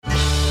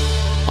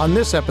on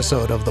this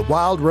episode of the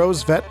Wild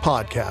Rose Vet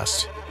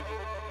Podcast.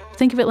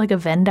 Think of it like a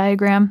Venn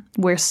diagram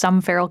where some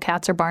feral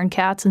cats are barn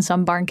cats and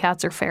some barn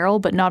cats are feral,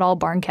 but not all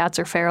barn cats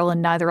are feral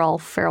and neither all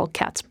feral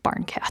cats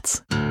barn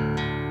cats.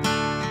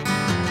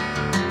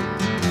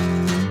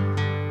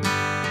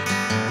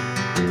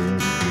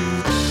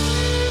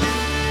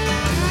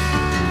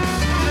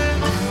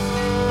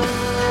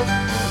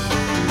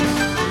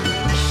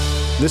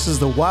 This is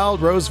the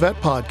Wild Rose Vet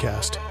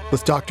Podcast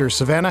with Dr.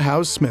 Savannah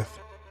Howes-Smith.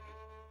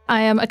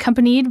 I am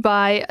accompanied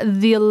by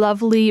the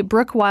lovely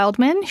Brooke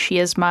Wildman. She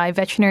is my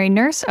veterinary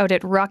nurse out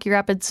at Rocky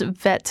Rapids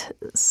Vet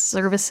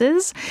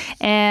Services.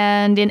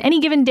 And in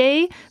any given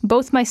day,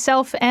 both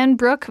myself and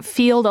Brooke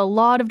field a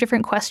lot of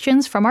different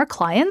questions from our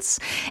clients.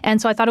 And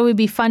so I thought it would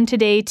be fun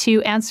today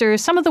to answer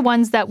some of the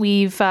ones that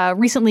we've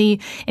recently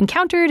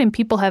encountered and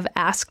people have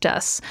asked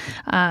us.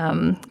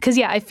 Because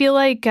I feel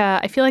like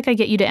I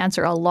get you to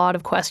answer a lot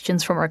of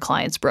questions from our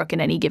clients, Brooke, in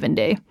any given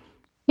day.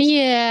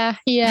 Yeah,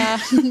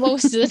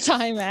 most of the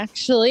time,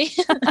 actually.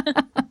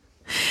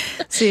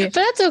 See. But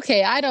that's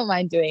okay. I don't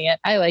mind doing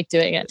it. I like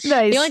doing it.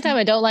 Nice. The only time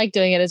I don't like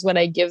doing it is when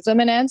I give them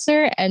an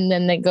answer and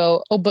then they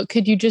go, oh, but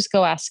could you just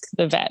go ask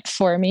the vet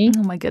for me?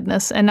 Oh, my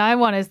goodness. And I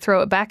want to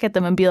throw it back at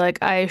them and be like,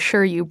 I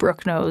assure you,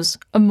 Brooke knows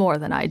more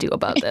than I do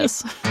about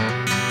this.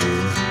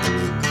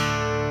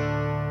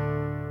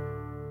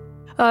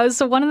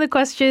 So one of the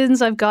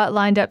questions I've got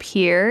lined up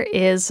here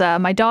is,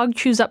 my dog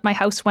chews up my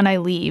house when I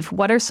leave.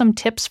 What are some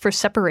tips for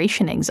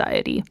separation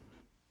anxiety?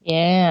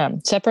 Yeah,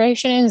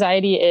 separation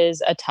anxiety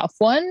is a tough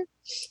one,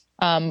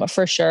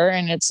 for sure.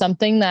 And it's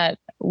something that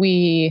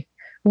we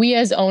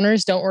as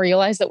owners don't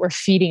realize that we're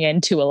feeding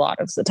into a lot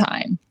of the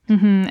time.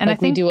 Mm-hmm. And I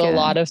think we do a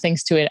lot of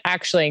things to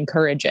actually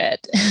encourage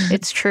it.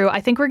 It's true. I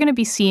think we're going to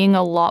be seeing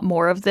a lot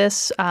more of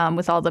this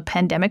with all the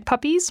pandemic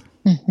puppies.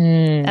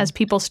 Mm-hmm. As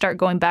people start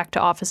going back to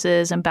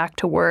offices and back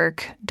to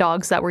work,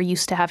 dogs that were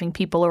used to having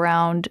people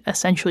around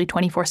essentially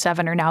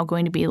 24/7 are now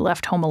going to be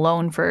left home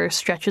alone for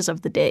stretches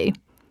of the day.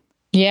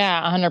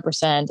 Yeah,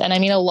 100%. And I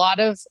mean, a lot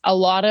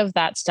of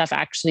that stuff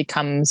actually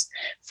comes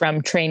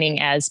from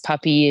training as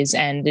puppies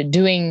and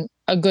doing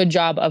a good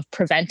job of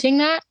preventing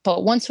that.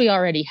 But once we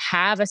already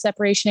have a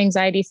separation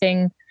anxiety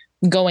thing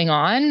going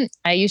on,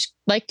 I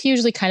like to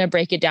usually kind of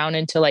break it down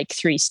into like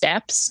 3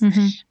 steps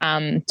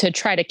to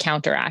try to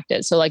counteract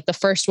it. So like the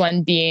first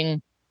one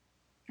being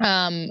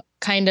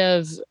kind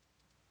of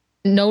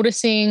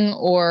noticing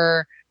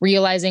or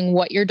realizing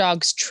what your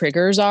dog's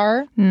triggers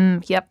are.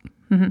 Yep.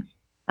 Mm-hmm.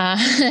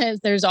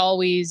 There's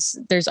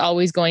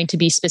always going to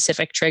be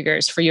specific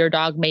triggers for your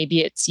dog.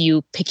 Maybe it's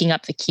you picking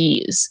up the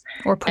keys,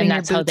 or putting and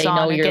that's your how boots they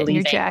know on, you're leaving.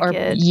 Your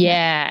jacket.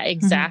 Yeah,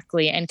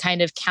 exactly. And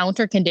kind of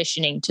counter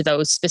conditioning to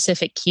those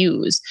specific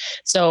cues.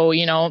 So,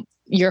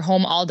 you're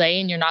home all day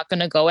and you're not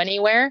going to go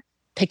anywhere.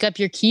 Pick up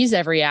your keys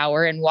every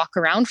hour and walk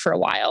around for a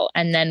while.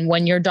 And then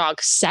when your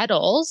dog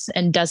settles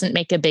and doesn't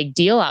make a big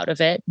deal out of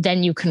it,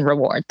 then you can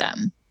reward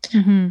them,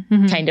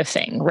 kind of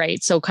thing.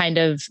 Right. So kind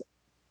of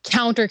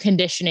counter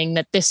conditioning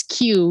that this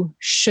cue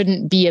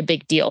shouldn't be a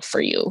big deal for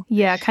you.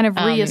 Yeah, kind of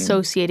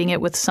reassociating it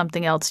with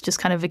something else, just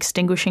kind of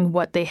extinguishing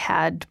what they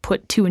had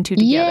put 2 and 2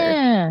 together.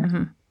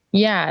 Yeah.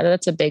 Yeah,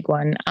 that's a big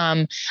one.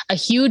 A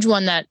huge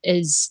one that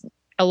is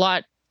a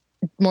lot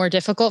more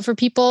difficult for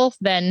people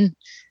than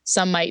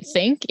some might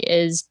think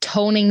is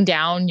toning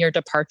down your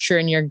departure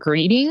and your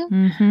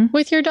greeting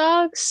with your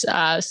dogs.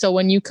 So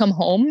when you come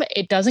home,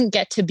 it doesn't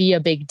get to be a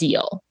big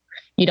deal.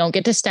 You don't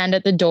get to stand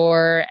at the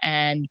door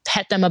and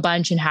pet them a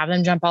bunch and have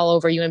them jump all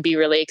over you and be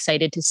really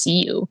excited to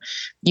see you.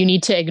 You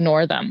need to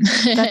ignore them.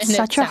 That's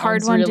such a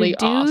hard one really to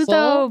do, awful.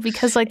 Though,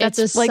 because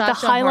that's like the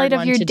highlight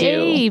of your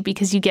day,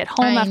 because you get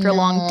home after a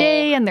long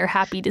day and they're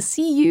happy to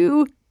see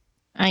you.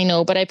 I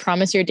know, but I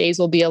promise your days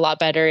will be a lot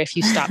better if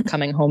you stop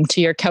coming home to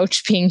your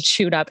couch being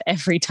chewed up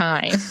every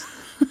time.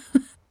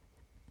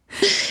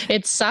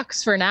 It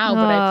sucks for now,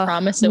 but I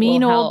promise it will help.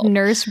 Mean old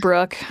nurse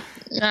Brooke.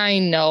 I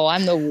know,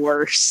 I'm the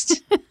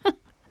worst.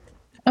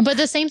 But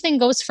the same thing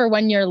goes for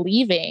when you're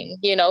leaving,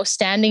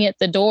 standing at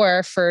the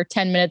door for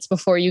 10 minutes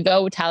before you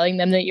go, telling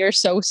them that you're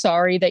so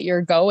sorry that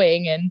you're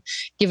going and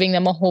giving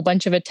them a whole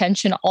bunch of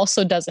attention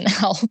also doesn't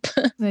help.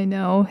 I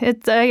know.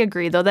 I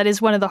agree, though. That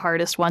is one of the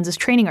hardest ones. Is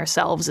training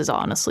ourselves is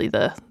honestly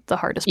the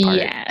hardest part.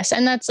 Yes.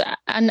 And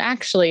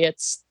actually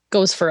it's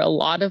goes for a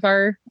lot of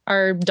our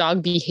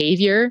dog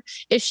behavior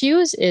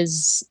issues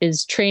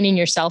is training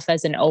yourself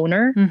as an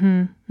owner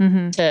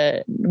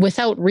to,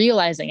 without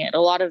realizing it.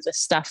 A lot of the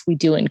stuff we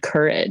do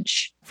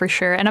encourage. For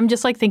sure. And I'm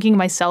just like thinking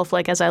myself,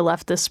 like as I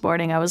left this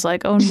morning, I was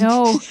like, oh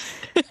no,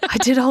 I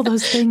did all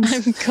those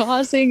things. I'm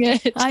causing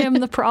it. I am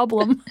the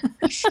problem.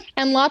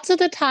 And lots of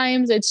the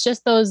times it's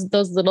just those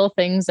little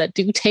things that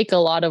do take a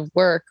lot of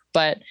work,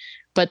 but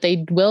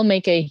they will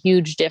make a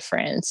huge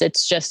difference.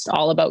 It's just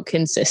all about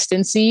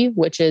consistency,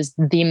 which is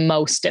the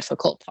most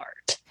difficult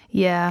part.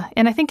 Yeah.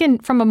 And I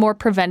think from a more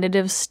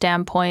preventative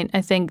standpoint,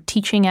 I think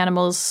teaching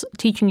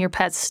your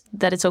pets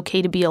that it's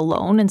okay to be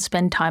alone and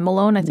spend time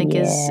alone, I think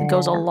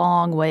goes a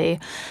long way.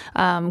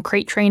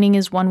 Crate training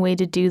is one way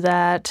to do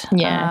that.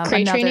 Yeah.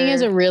 Crate training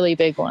is a really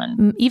big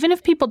one. Even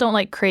if people don't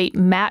like crate,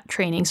 mat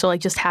training, so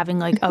like just having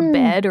like a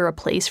bed or a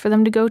place for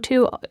them to go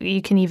to,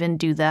 you can even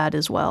do that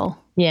as well.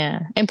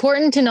 Yeah.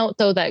 Important to note,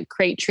 though, that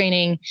crate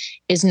training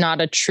is not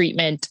a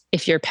treatment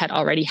if your pet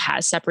already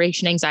has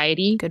separation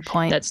anxiety. Good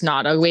point. That's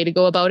not a way to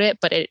go about it,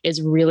 but it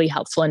is really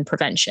helpful in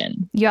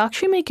prevention. You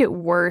actually make it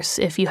worse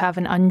if you have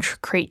an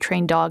uncrate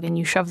trained dog and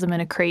you shove them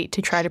in a crate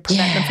to try to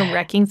prevent them from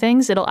wrecking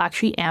things. It'll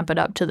actually amp it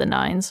up to the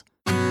nines.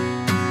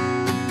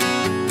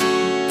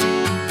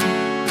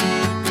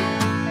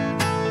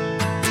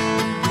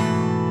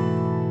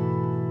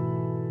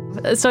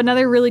 So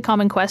another really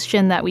common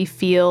question that we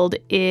field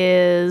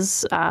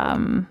is,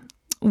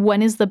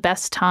 when is the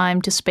best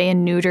time to spay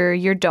and neuter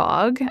your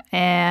dog?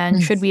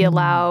 And should we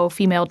allow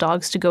female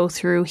dogs to go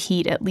through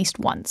heat at least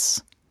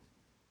once?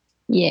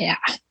 Yeah,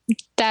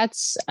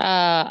 that's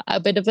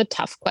a bit of a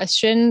tough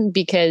question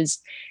because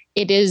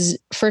it is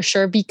for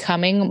sure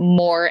becoming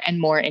more and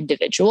more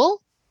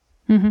individual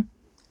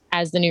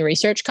as the new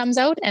research comes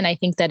out. And I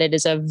think that it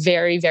is a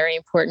very, very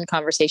important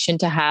conversation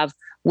to have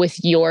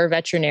with your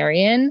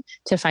veterinarian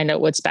to find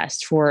out what's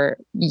best for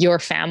your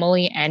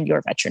family and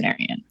your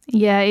veterinarian.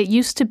 Yeah, it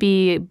used to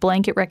be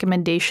blanket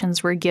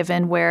recommendations were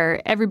given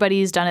where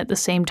everybody's done it at the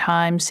same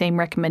time, same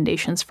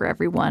recommendations for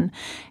everyone.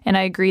 And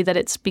I agree that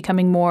it's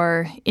becoming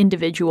more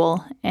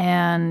individual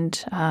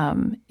and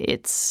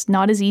it's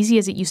not as easy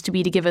as it used to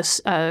be to give us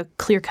a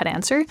clear-cut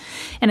answer.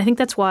 And I think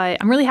that's why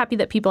I'm really happy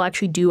that people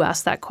actually do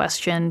ask that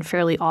question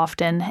fairly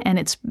often. And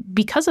it's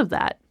because of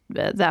that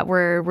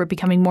we're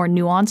becoming more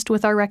nuanced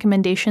with our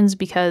recommendations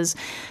because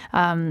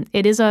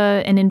it is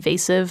an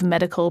invasive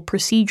medical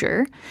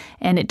procedure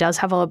and it does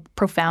have a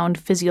profound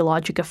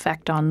physiologic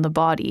effect on the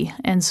body.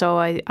 And so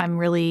I'm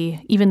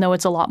really, even though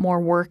it's a lot more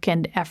work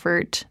and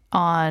effort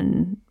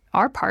on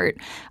our part,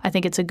 I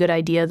think it's a good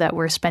idea that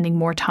we're spending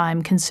more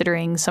time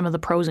considering some of the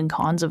pros and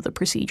cons of the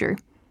procedure.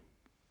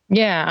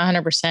 Yeah,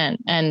 100%.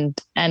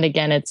 And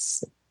again,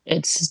 it's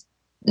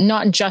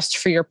not just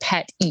for your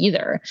pet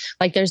either.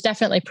 Like there's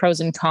definitely pros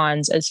and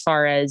cons as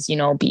far as,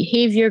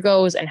 behavior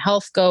goes and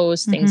health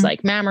goes. Things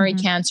like mammary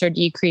cancer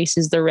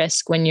decreases the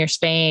risk when you're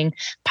spaying,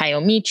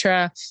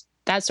 pyometra,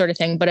 that sort of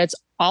thing. But it's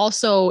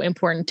also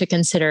important to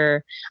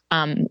consider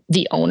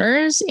the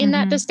owners in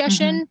that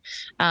discussion.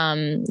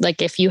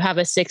 Like if you have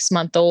a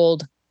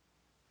 6-month-old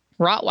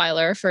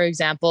Rottweiler, for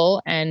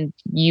example, and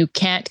you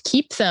can't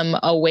keep them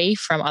away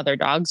from other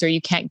dogs, or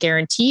you can't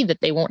guarantee that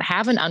they won't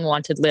have an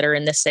unwanted litter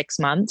in the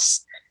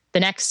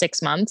next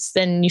 6 months,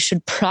 then you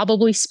should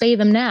probably spay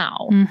them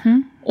now.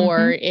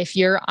 Or if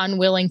you're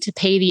unwilling to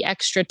pay the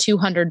extra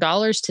 $200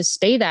 to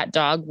spay that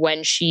dog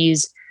when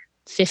she's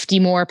 50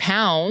 more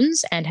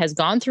pounds and has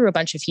gone through a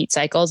bunch of heat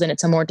cycles and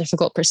it's a more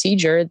difficult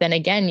procedure, then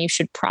again, you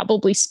should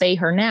probably spay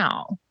her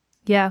now.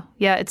 Yeah,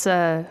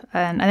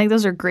 and I think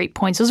those are great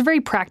points. Those are very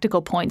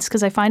practical points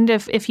because I find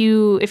if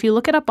you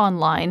look it up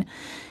online,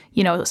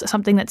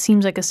 something that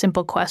seems like a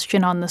simple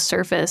question on the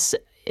surface,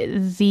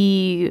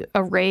 the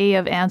array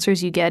of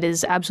answers you get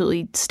is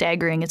absolutely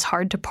staggering. It's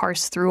hard to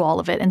parse through all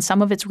of it, and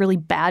some of it's really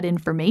bad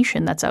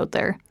information that's out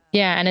there.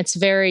 Yeah, and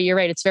you're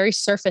right, it's very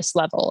surface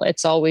level.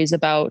 It's always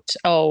about,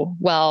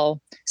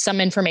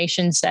 some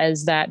information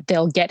says that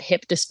they'll get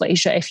hip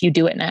dysplasia if you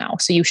do it now,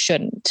 so you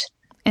shouldn't.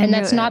 And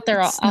that's not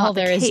all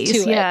there is to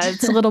it. Yeah,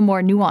 it's a little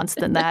more nuanced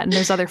than that. And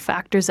there's other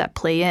factors that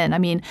play in. I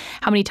mean,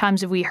 how many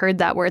times have we heard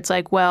that where it's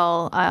like,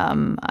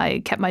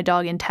 I kept my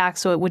dog intact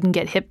so it wouldn't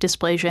get hip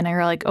dysplasia. And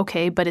you're like,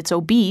 okay, but it's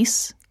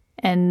obese.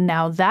 And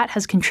now that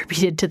has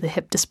contributed to the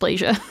hip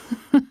dysplasia.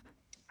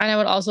 And I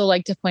would also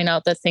like to point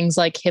out that things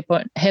like hip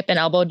and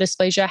elbow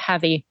dysplasia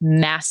have a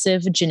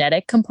massive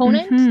genetic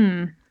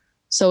component.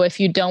 So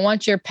if you don't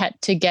want your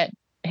pet to get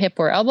hip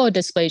or elbow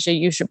dysplasia,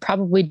 you should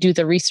probably do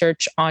the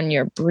research on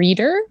your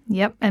breeder.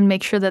 Yep, and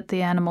make sure that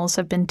the animals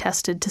have been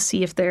tested to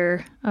see if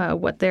they're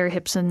what their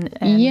hips and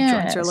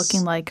joints are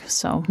looking like.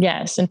 So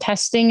yes, and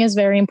testing is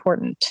very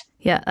important.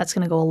 Yeah, that's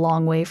going to go a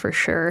long way for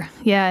sure.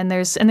 Yeah, and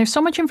there's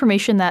so much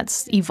information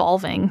that's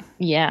evolving.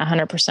 Yeah,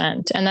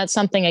 100%, and that's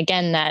something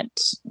again that.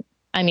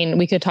 I mean,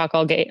 we could talk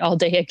all day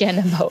again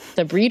about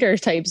the breeder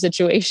type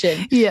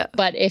situation. Yeah.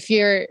 But if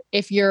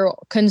you're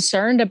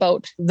concerned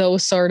about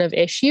those sort of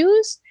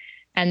issues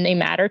and they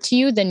matter to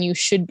you, then you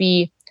should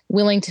be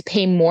willing to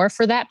pay more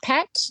for that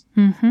pet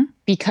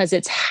because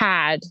it's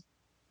had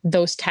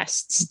those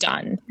tests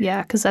done.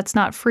 Yeah, because that's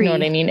not free. You know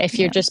what I mean? If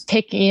you're just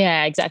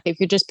exactly. If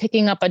you're just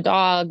picking up a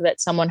dog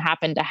that someone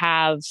happened to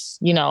have,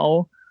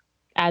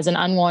 as an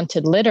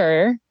unwanted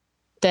litter,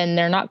 then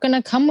they're not going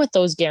to come with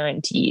those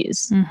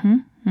guarantees.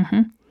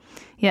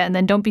 Yeah, and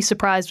then don't be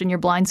surprised when you're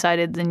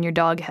blindsided and your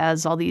dog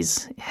has all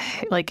these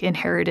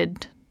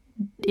inherited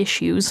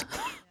issues.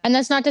 And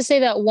that's not to say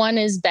that one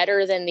is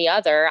better than the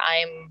other.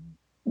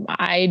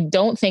 I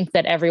don't think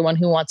that everyone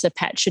who wants a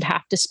pet should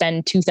have to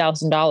spend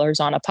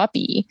 $2,000 on a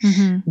puppy,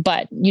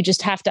 but you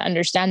just have to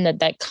understand that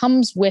that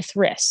comes with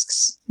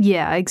risks.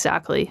 Yeah,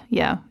 exactly.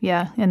 Yeah.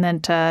 And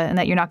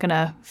that you're not going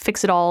to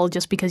fix it all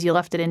just because you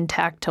left it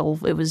intact till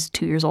it was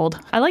 2 years old.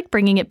 I like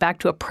bringing it back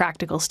to a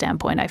practical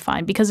standpoint, I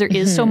find, because there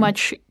is so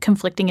much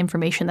conflicting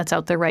information that's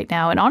out there right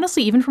now. And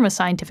honestly, even from a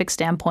scientific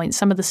standpoint,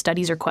 some of the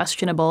studies are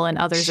questionable and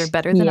others are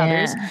better than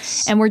others.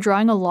 And we're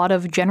drawing a lot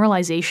of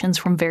generalizations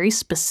from very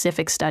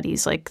specific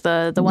studies. Like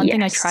the one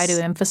thing I try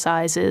to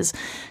emphasize is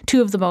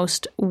two of the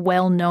most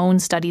well-known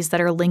studies that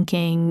are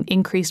linking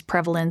increased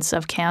prevalence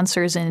of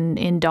cancers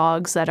in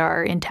dogs that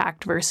are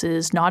intact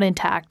versus not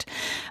intact.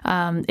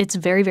 It's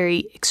very,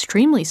 very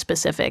extremely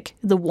specific.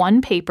 The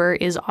one paper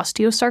is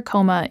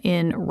osteosarcoma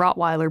in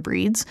Rottweiler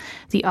breeds.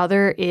 The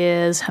other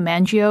is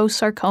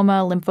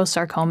hemangiosarcoma,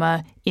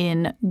 lymphosarcoma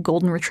in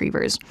golden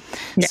retrievers.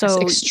 Yes,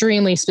 so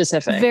extremely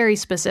specific. Very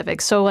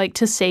specific. So like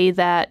to say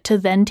that, to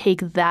then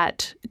take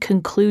that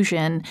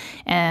conclusion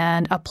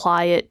and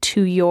apply it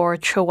to your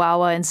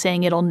Chihuahua and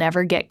saying it'll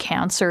never get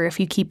cancer if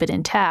you keep it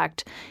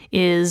intact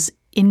is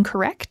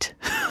incorrect,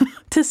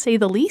 to say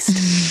the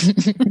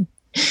least.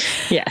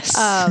 Yes.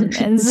 And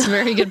it's a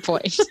very good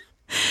point.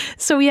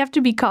 So we have to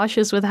be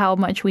cautious with how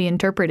much we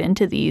interpret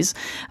into these,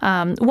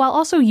 while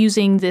also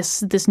using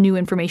this new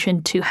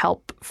information to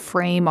help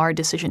frame our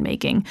decision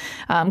making.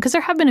 Because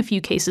there have been a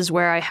few cases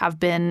where I have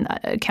been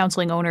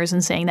counseling owners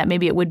and saying that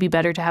maybe it would be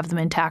better to have them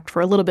intact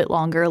for a little bit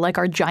longer, like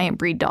our giant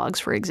breed dogs,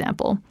 for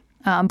example.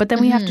 But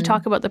then we have to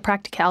talk about the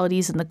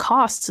practicalities and the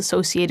costs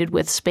associated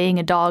with spaying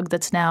a dog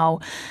that's now,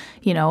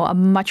 a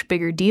much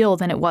bigger deal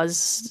than it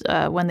was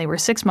when they were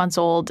 6 months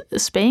old.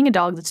 Spaying a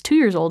dog that's 2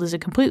 years old is a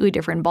completely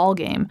different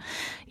ballgame.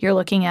 You're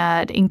looking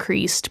at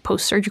increased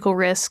post-surgical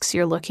risks.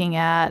 You're looking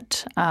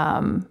at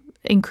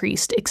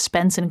increased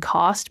expense and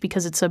cost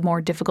because it's a more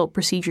difficult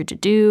procedure to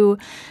do.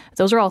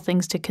 Those are all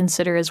things to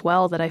consider as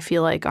well that I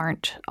feel like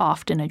aren't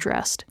often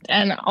addressed.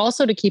 And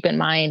also to keep in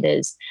mind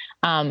is,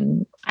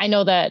 I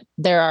know that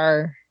there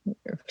are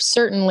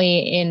certainly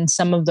in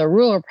some of the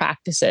rural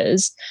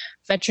practices,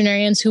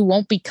 veterinarians who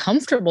won't be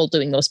comfortable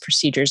doing those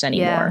procedures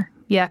anymore.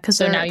 Yeah, because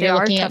so now you're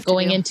looking at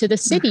going into the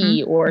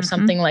city or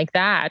something like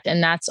that,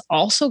 and that's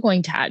also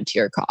going to add to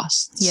your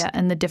costs. Yeah,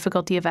 and the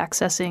difficulty of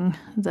accessing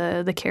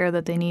the care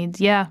that they need.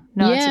 Yeah,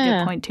 no, that's a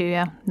good point too.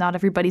 Yeah, not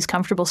everybody's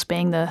comfortable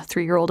spaying the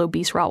 3-year-old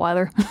obese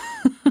Rottweiler.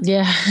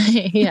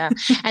 Yeah.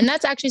 And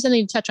that's actually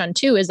something to touch on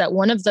too, is that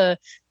one of the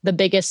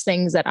biggest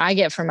things that I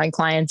get from my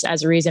clients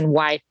as a reason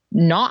why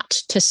not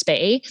to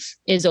spay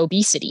is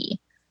obesity.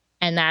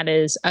 And that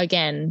is,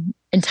 again,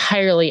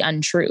 entirely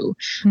untrue.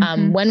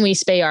 When we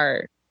spay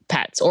our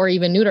pets or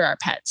even neuter our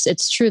pets,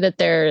 it's true that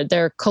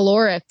their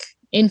caloric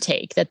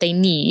intake that they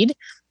need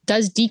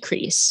does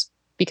decrease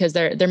because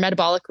their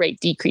metabolic rate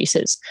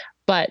decreases.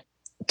 But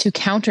to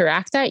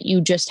counteract that,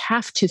 you just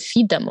have to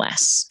feed them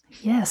less.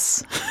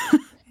 Yes.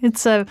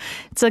 It's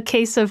a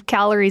case of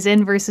calories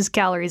in versus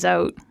calories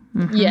out.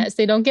 Yes,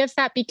 they don't get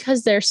fat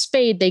because they're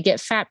spayed. They get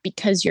fat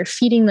because you're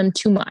feeding them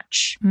too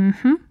much.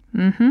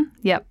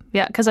 Yep.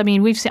 Yeah. Because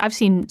I've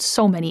seen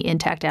so many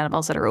intact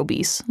animals that are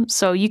obese.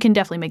 So you can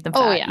definitely make them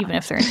fat even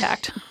if they're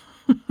intact.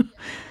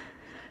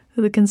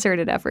 The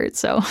concerted effort.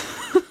 So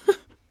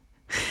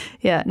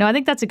yeah. No, I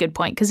think that's a good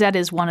point because that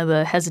is one of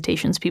the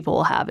hesitations people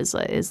will have is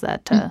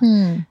that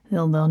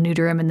they'll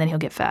neuter him and then he'll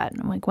get fat.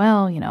 And I'm like,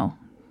 well,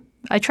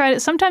 I try to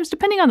sometimes,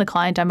 depending on the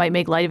client, I might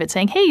make light of it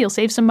saying, hey, you'll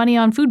save some money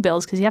on food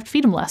bills because you have to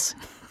feed them less.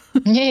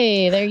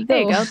 Hey, there you go.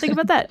 There you go. Think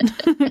about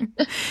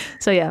that.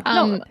 So, yeah.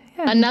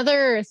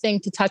 Another thing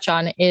to touch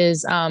on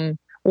is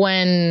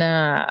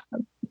when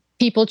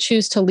people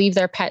choose to leave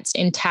their pets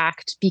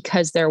intact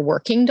because they're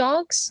working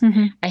dogs.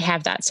 I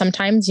have that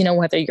sometimes,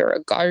 whether you're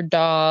a guard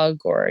dog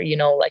or,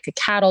 like a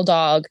cattle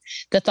dog,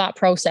 the thought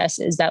process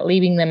is that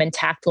leaving them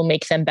intact will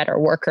make them better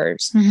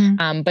workers.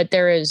 But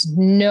there is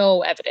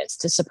no evidence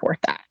to support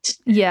that.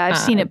 Yeah, I've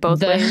seen it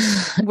both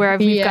ways,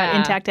 where you've got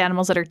intact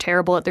animals that are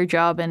terrible at their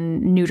job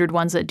and neutered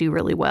ones that do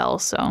really well.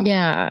 So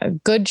yeah,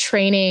 good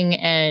training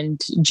and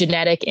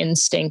genetic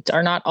instinct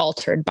are not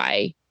altered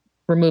by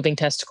removing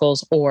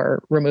testicles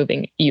or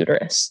removing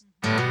uterus.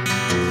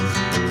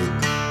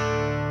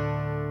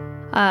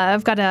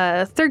 I've got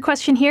a third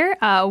question here.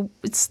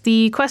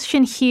 The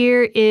question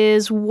here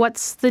is,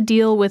 what's the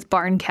deal with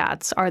barn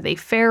cats? Are they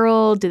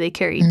feral? Do they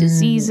carry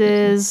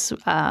diseases?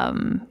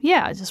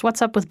 Just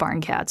what's up with barn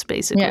cats,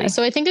 basically. Yeah,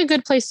 so I think a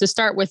good place to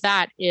start with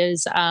that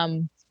is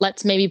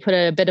let's maybe put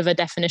a bit of a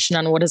definition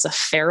on what is a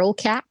feral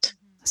cat.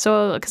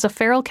 So, because a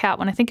feral cat,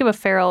 when I think of a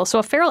feral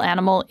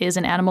animal is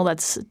an animal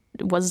it's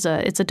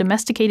a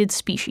domesticated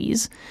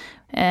species,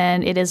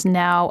 and it is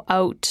now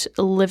out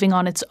living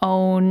on its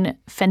own,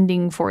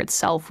 fending for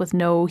itself with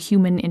no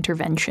human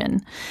intervention.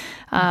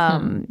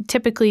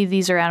 Typically,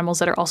 these are animals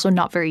that are also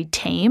not very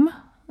tame.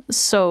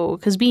 So,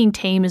 because being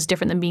tame is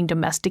different than being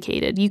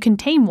domesticated. You can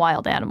tame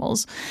wild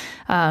animals.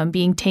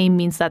 Being tame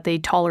means that they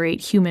tolerate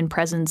human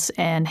presence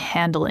and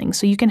handling.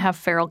 So you can have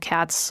feral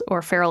cats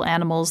or feral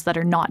animals that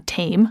are not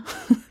tame.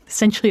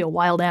 essentially a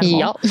wild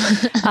animal.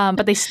 Yep.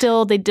 But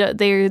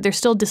they're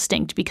still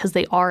distinct because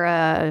they are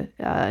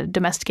a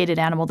domesticated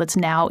animal that's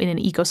now in an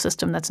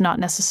ecosystem that's not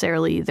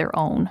necessarily their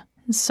own.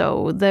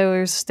 So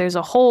there's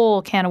a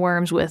whole can of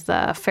worms with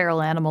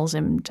feral animals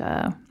and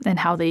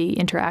how they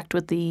interact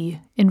with the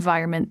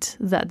environment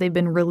that they've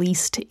been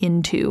released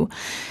into.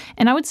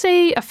 And I would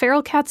say a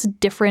feral cat's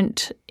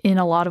different in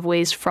a lot of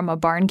ways from a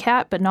barn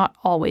cat, but not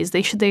always.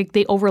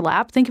 They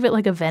overlap. Think of it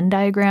like a Venn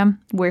diagram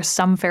where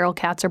some feral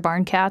cats are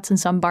barn cats and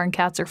some barn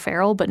cats are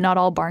feral, but not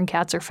all barn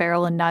cats are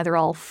feral and neither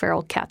all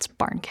feral cats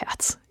barn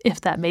cats,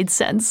 if that made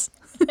sense.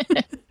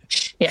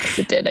 Yes,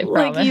 it did. I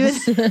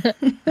promise.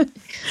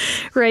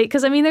 Right.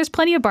 Because, I mean, there's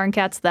plenty of barn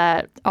cats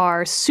that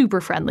are super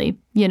friendly,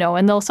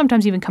 and they'll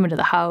sometimes even come into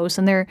the house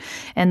and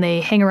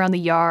they hang around the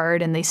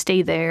yard and they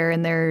stay there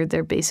and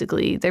they're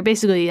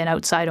basically an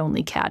outside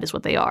only cat is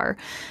what they are.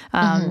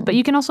 But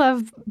you can also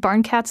have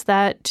barn cats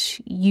that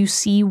you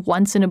see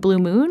once in a blue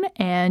moon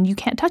and you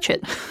can't touch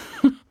it.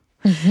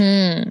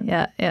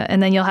 Yeah.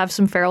 And then you'll have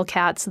some feral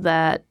cats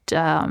that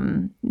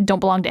don't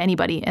belong to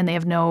anybody and they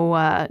have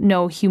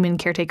no human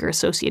caretaker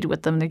associated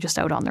with them. They're just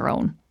out on their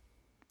own.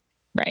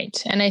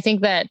 Right. And I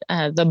think that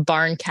the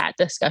barn cat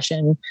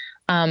discussion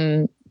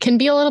can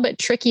be a little bit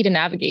tricky to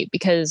navigate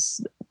because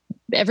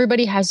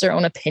everybody has their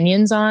own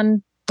opinions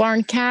on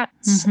barn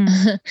cats.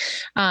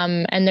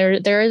 And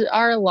there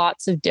are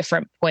lots of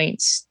different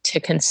points to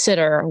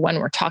consider when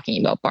we're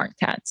talking about barn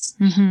cats.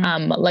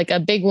 Like a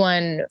big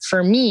one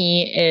for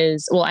me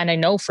is, well, and I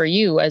know for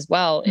you as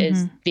well,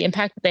 is the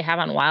impact that they have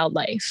on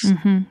wildlife.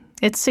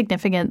 It's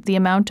significant. The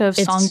amount of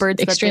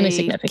songbirds that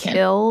they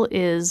kill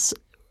is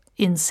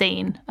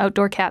insane.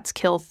 Outdoor cats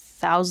kill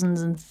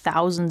thousands and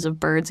thousands of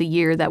birds a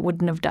year that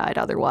wouldn't have died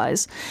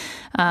otherwise.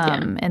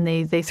 And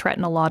they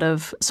threaten a lot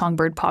of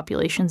songbird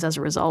populations as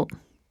a result.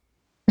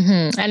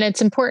 And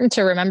it's important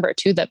to remember,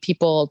 too, that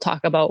people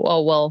talk about,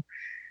 oh, well,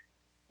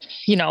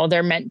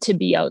 they're meant to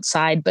be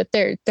outside, but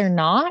they're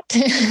not.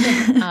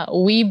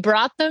 We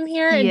brought them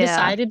here and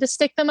decided to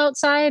stick them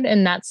outside,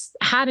 and that's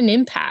had an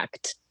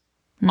impact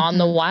on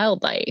the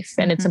wildlife.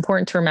 And it's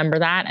important to remember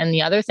that. And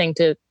the other thing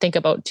to think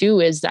about,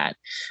 too, is that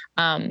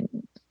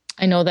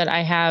I know that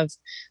I have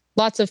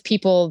lots of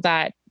people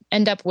that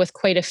end up with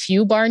quite a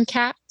few barn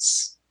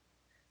cats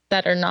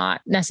that are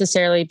not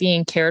necessarily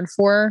being cared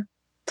for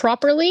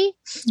properly.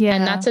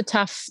 And that's a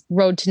tough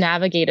road to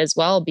navigate as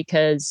well,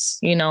 because,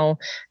 the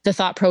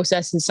thought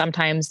process is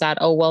sometimes that,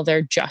 oh, well,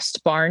 they're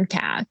just barn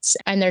cats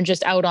and they're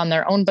just out on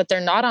their own, but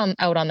they're not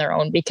out on their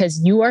own because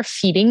you are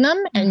feeding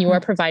them and you are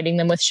providing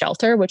them with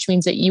shelter, which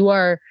means that you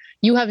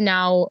have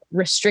now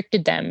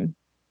restricted them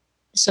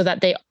so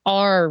that they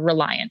are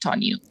reliant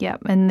on you. Yeah.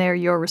 And they're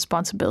your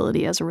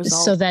responsibility as a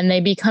result. So then they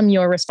become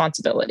your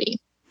responsibility.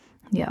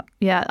 Yeah.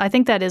 Yeah. I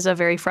think that is a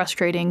very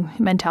frustrating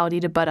mentality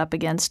to butt up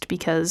against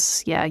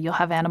because, you'll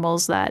have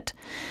animals that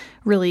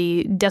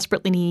really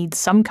desperately need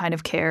some kind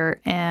of care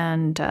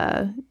and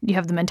you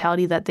have the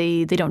mentality that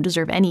they don't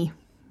deserve any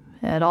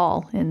at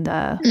all. And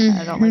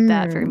I don't like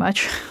that very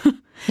much.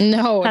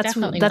 No, that's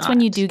not. When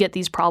you do get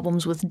these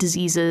problems with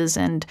diseases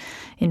and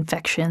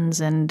infections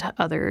and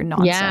other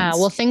nonsense. Yeah.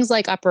 Well, things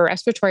like upper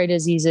respiratory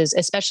diseases,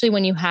 especially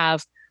when you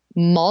have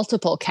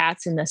multiple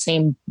cats in the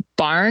same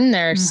barn,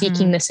 they're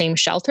seeking the same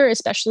shelter,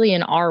 especially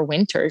in our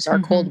winters, our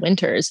cold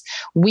winters.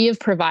 We have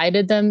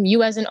provided them,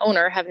 you as an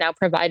owner have now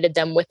provided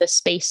them with a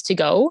space to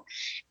go,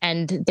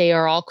 and they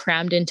are all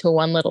crammed into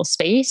one little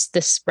space.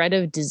 The spread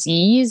of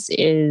disease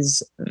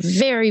is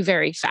very,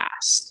 very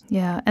fast.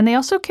 Yeah. And they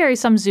also carry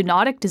some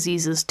zoonotic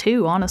diseases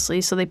too,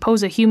 honestly. So they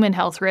pose a human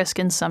health risk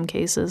in some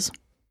cases.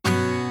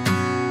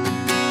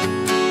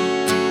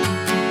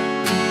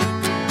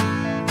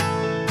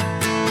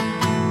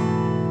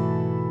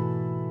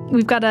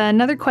 We've got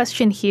another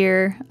question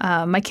here.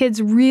 My kids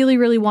really,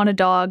 really want a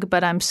dog,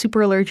 but I'm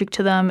super allergic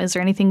to them. Is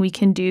there anything we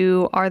can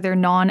do? Are there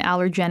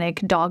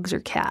non-allergenic dogs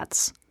or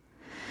cats?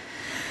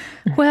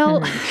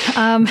 Well,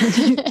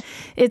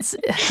 it's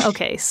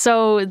okay.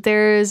 So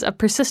there's a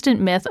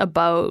persistent myth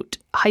about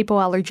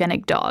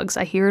hypoallergenic dogs.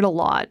 I hear it a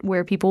lot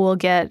where people will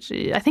get,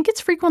 I think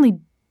it's frequently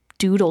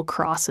doodle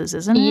crosses,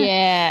 isn't it?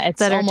 Yeah, it's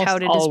that almost are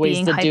touted always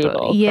as being the doodle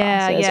crosses.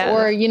 Yeah.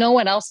 Or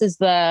what else is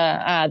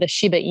the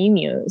Shiba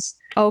Inus?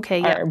 Okay,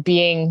 yeah. Are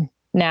being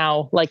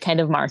now kind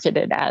of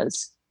marketed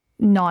as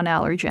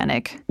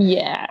non-allergenic.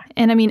 Yeah.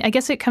 And I mean, I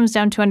guess it comes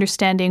down to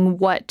understanding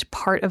what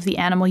part of the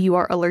animal you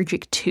are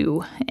allergic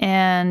to.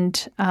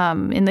 And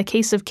in the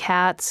case of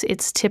cats,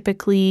 it's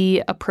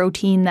typically a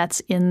protein that's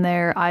in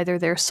either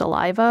their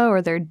saliva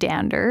or their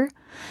dander.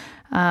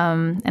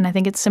 And I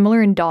think it's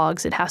similar in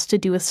dogs. It has to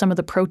do with some of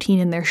the protein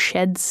in their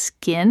shed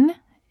skin.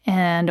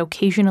 and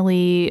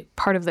occasionally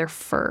part of their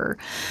fur.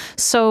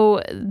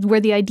 So where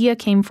the idea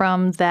came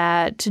from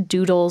that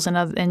doodles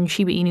and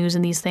Shiba Inus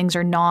and these things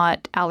are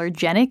not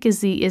allergenic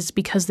is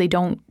because they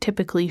don't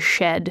typically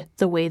shed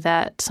the way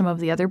that some of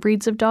the other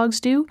breeds of dogs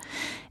do,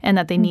 and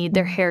that they need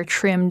their hair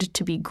trimmed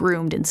to be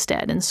groomed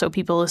instead. And so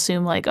people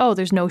assume like, oh,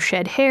 there's no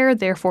shed hair,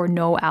 therefore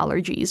no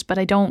allergies. But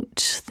I don't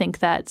think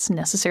that's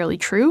necessarily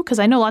true, because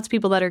I know lots of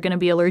people that are going to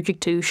be allergic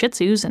to Shih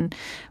Tzus and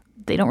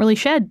they don't really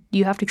shed.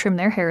 You have to trim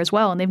their hair as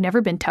well, and they've never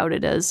been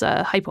touted as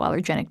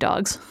hypoallergenic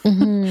dogs.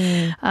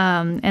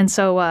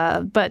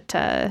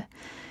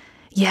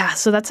 Yeah,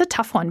 so that's a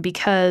tough one,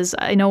 because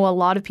I know a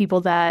lot of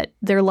people that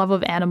their love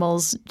of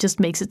animals just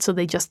makes it so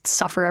they just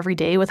suffer every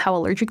day with how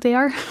allergic they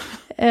are.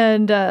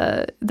 And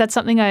that's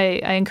something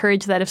I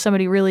encourage, that if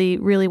somebody really,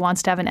 really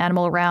wants to have an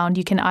animal around,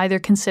 you can either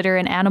consider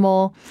an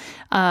animal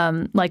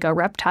like a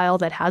reptile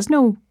that has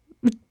no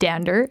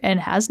dander and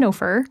has no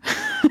fur.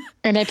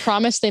 And I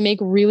promise they make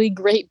really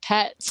great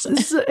pets.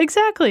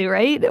 Exactly,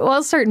 right?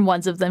 Well, certain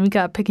ones of them. You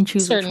got to pick and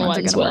choose which ones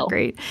are going to work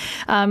great.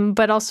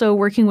 But also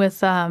working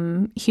with your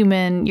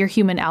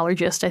human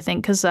allergist, I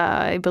think, because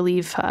I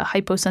believe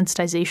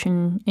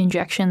hyposensitization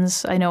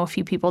injections, I know a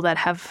few people that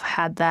have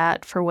had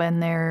that for when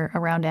they're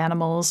around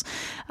animals.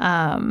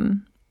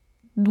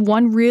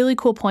 One really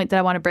cool point that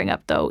I want to bring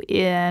up, though,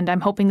 and I'm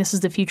hoping this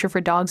is the future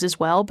for dogs as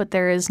well, but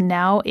there is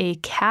now a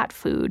cat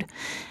food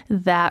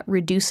that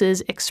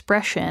reduces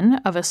expression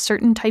of a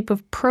certain type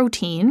of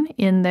protein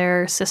in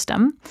their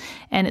system.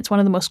 And it's one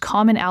of the most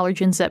common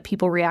allergens that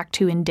people react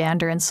to in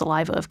dander and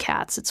saliva of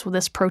cats. It's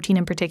this protein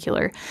in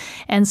particular.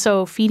 And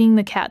so feeding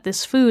the cat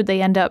this food,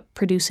 they end up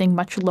producing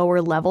much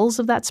lower levels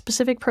of that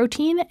specific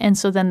protein. And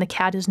so then the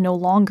cat is no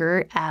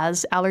longer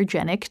as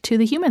allergenic to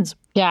the humans.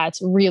 Yeah,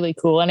 it's really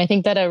cool. And I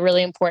think that a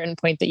really important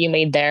point that you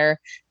made there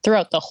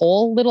throughout the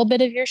whole little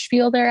bit of your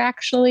spiel there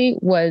actually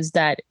was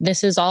that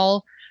this is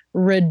all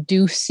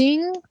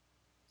reducing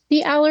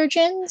the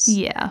allergens.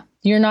 Yeah.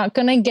 You're not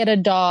going to get a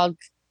dog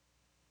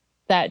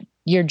that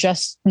you're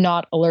just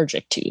not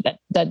allergic to.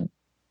 That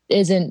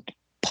isn't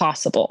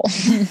possible.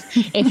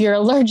 If you're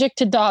allergic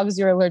to dogs,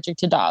 you're allergic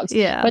to dogs.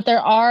 Yeah. But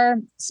there are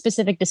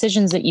specific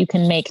decisions that you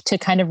can make to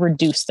kind of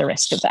reduce the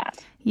risk of that.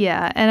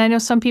 Yeah, and I know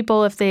some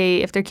people, if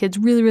their kids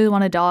really, really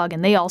want a dog,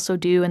 and they also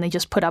do, and they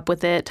just put up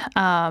with it,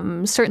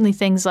 certainly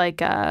things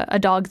like a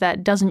dog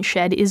that doesn't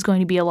shed is going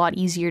to be a lot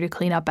easier to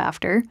clean up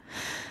after.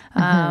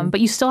 But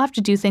you still have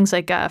to do things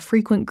like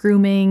frequent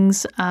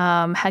groomings,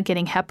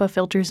 getting HEPA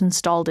filters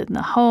installed in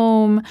the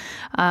home,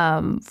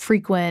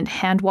 frequent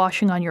hand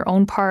washing on your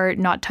own part,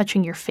 not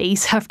touching your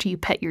face after you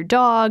pet your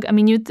dog. I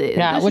mean, which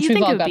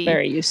we've all got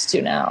very used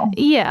to now.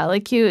 Yeah,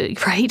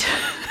 right?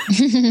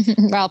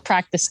 I'll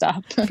practice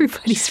stuff.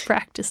 Everybody's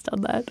practiced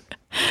on that.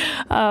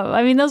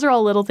 I mean, those are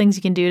all little things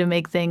you can do to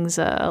make things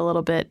a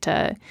little bit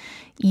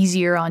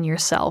easier on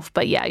yourself.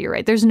 But yeah, you're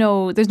right. There's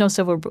no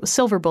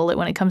silver bullet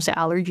when it comes to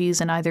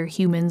allergies in either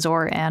humans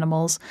or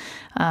animals.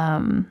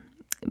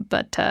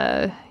 But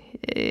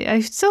I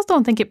still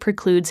don't think it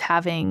precludes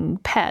having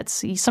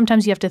pets.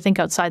 Sometimes you have to think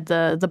outside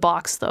the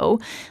box,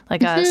 though.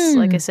 Like us,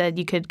 like I said,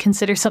 you could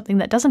consider something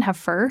that doesn't have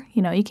fur.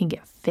 You know, you can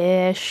get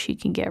fish, you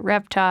can get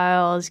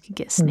reptiles, you can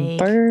get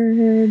snakes.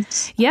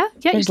 Birds. Yeah,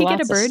 There's you can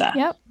get a bird.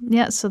 Yep.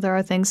 Yeah, so there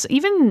are things.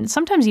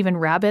 Sometimes even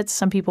rabbits.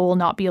 Some people will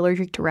not be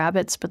allergic to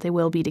rabbits, but they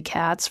will be to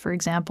cats, for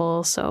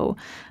example. So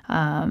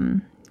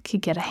you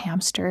could get a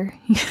hamster.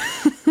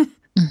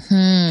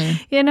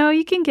 You know,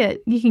 you can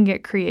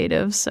get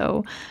creative.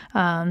 So,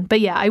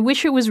 but yeah, I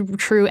wish it was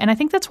true. And I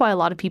think that's why a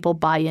lot of people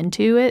buy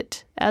into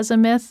it as a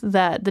myth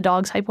that the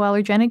dog's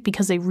hypoallergenic,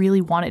 because they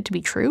really want it to be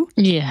true.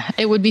 Yeah,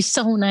 it would be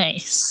so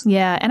nice.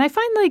 Yeah. And I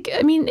find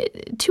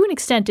to an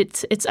extent,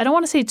 it's I don't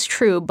want to say it's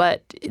true,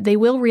 but they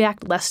will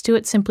react less to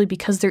it simply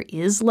because there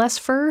is less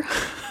fur.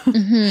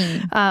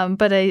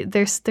 But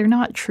they're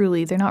not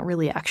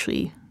really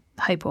actually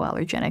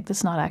hypoallergenic.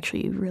 That's not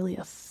actually really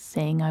a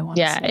thing, I want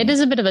to say. Yeah, it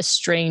is a bit of a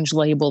strange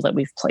label that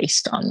we've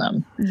placed on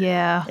them.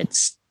 Yeah.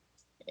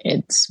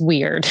 It's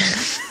weird.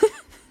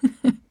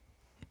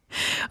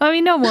 I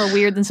mean, no more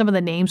weird than some of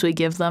the names we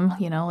give them,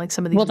 you know, like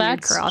some of these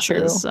weird crosses.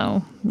 True.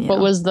 So, yeah. What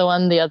was the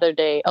one the other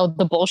day? Oh,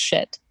 the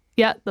bullshit.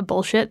 Yeah, the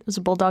bullshit. It was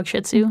a bulldog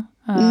Shih Tzu.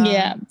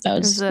 Yeah, that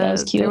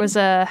was cute. There was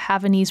a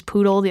Havanese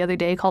poodle the other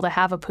day called a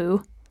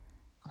Havapoo.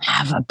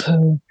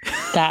 Havapoo.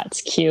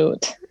 That's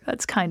cute.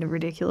 That's kind of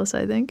ridiculous,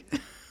 I think.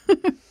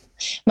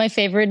 My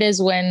favorite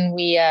is when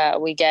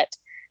we get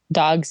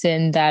dogs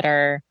in that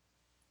are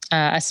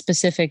a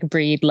specific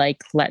breed,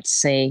 like let's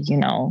say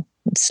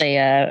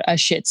a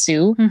Shih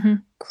Tzu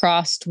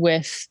crossed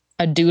with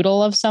a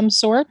doodle of some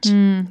sort.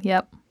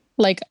 Yep.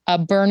 Like a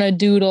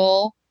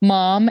Bernedoodle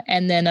mom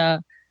and then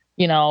a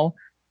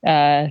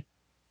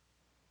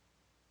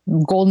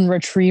golden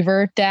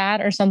retriever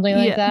dad or something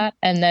like that.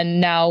 And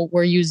then now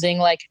we're using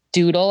like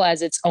Doodle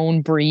as its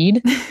own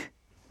breed.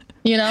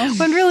 you know?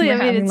 When really, We're I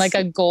mean, having it's like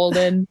a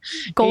golden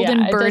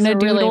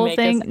Bernedoodle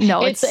thing.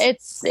 No, it's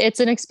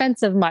an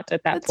expensive mutt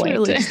at that it's point.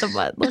 really just a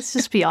mutt. Let's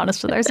just be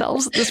honest with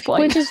ourselves at this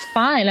point. Which is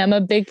fine. I'm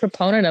a big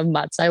proponent of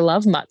mutts. I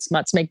love mutts.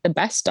 Mutts make the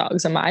best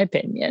dogs, in my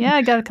opinion. Yeah,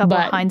 I got a couple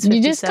of Heinz 57s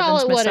you just call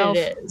it myself. what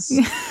it is.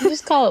 You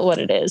just call it what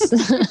it is.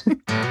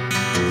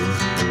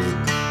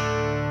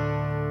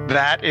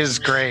 That is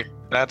great.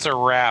 That's a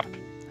wrap.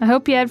 I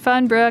hope you had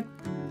fun, Brooke.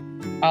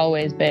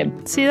 Always,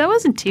 babe. See, that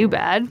wasn't too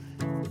bad.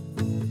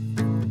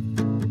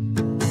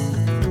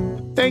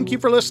 Thank you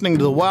for listening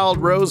to the Wild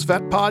Rose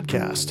Vet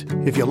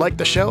Podcast. If you like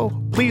the show,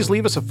 please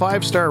leave us a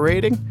 5-star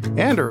rating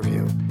and a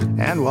review.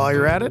 And while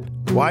you're at it,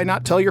 why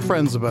not tell your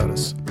friends about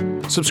us?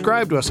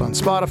 Subscribe to us on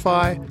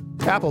Spotify,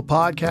 Apple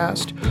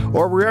Podcast,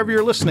 or wherever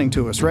you're listening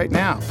to us right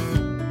now.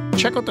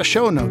 Check out the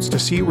show notes to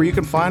see where you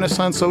can find us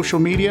on social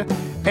media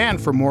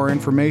and for more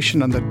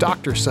information on the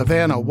Dr.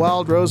 Savannah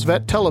Wild Rose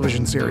Vet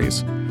television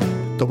series.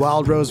 The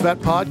Wild Rose Vet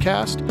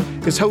Podcast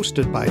is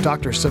hosted by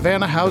Dr.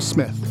 Savannah House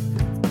Smith.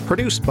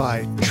 Produced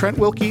by Trent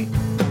Wilkie,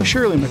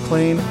 Shirley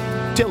McLean,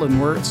 Dylan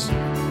Wirtz,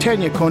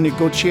 Tanya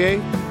Koenig-Gauthier,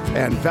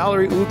 and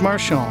Valerie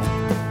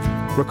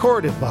Oud-Marchand.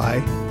 Recorded by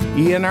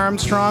Ian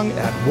Armstrong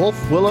at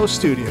Wolf Willow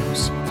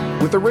Studios,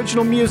 with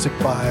original music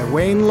by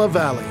Wayne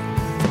LaValle.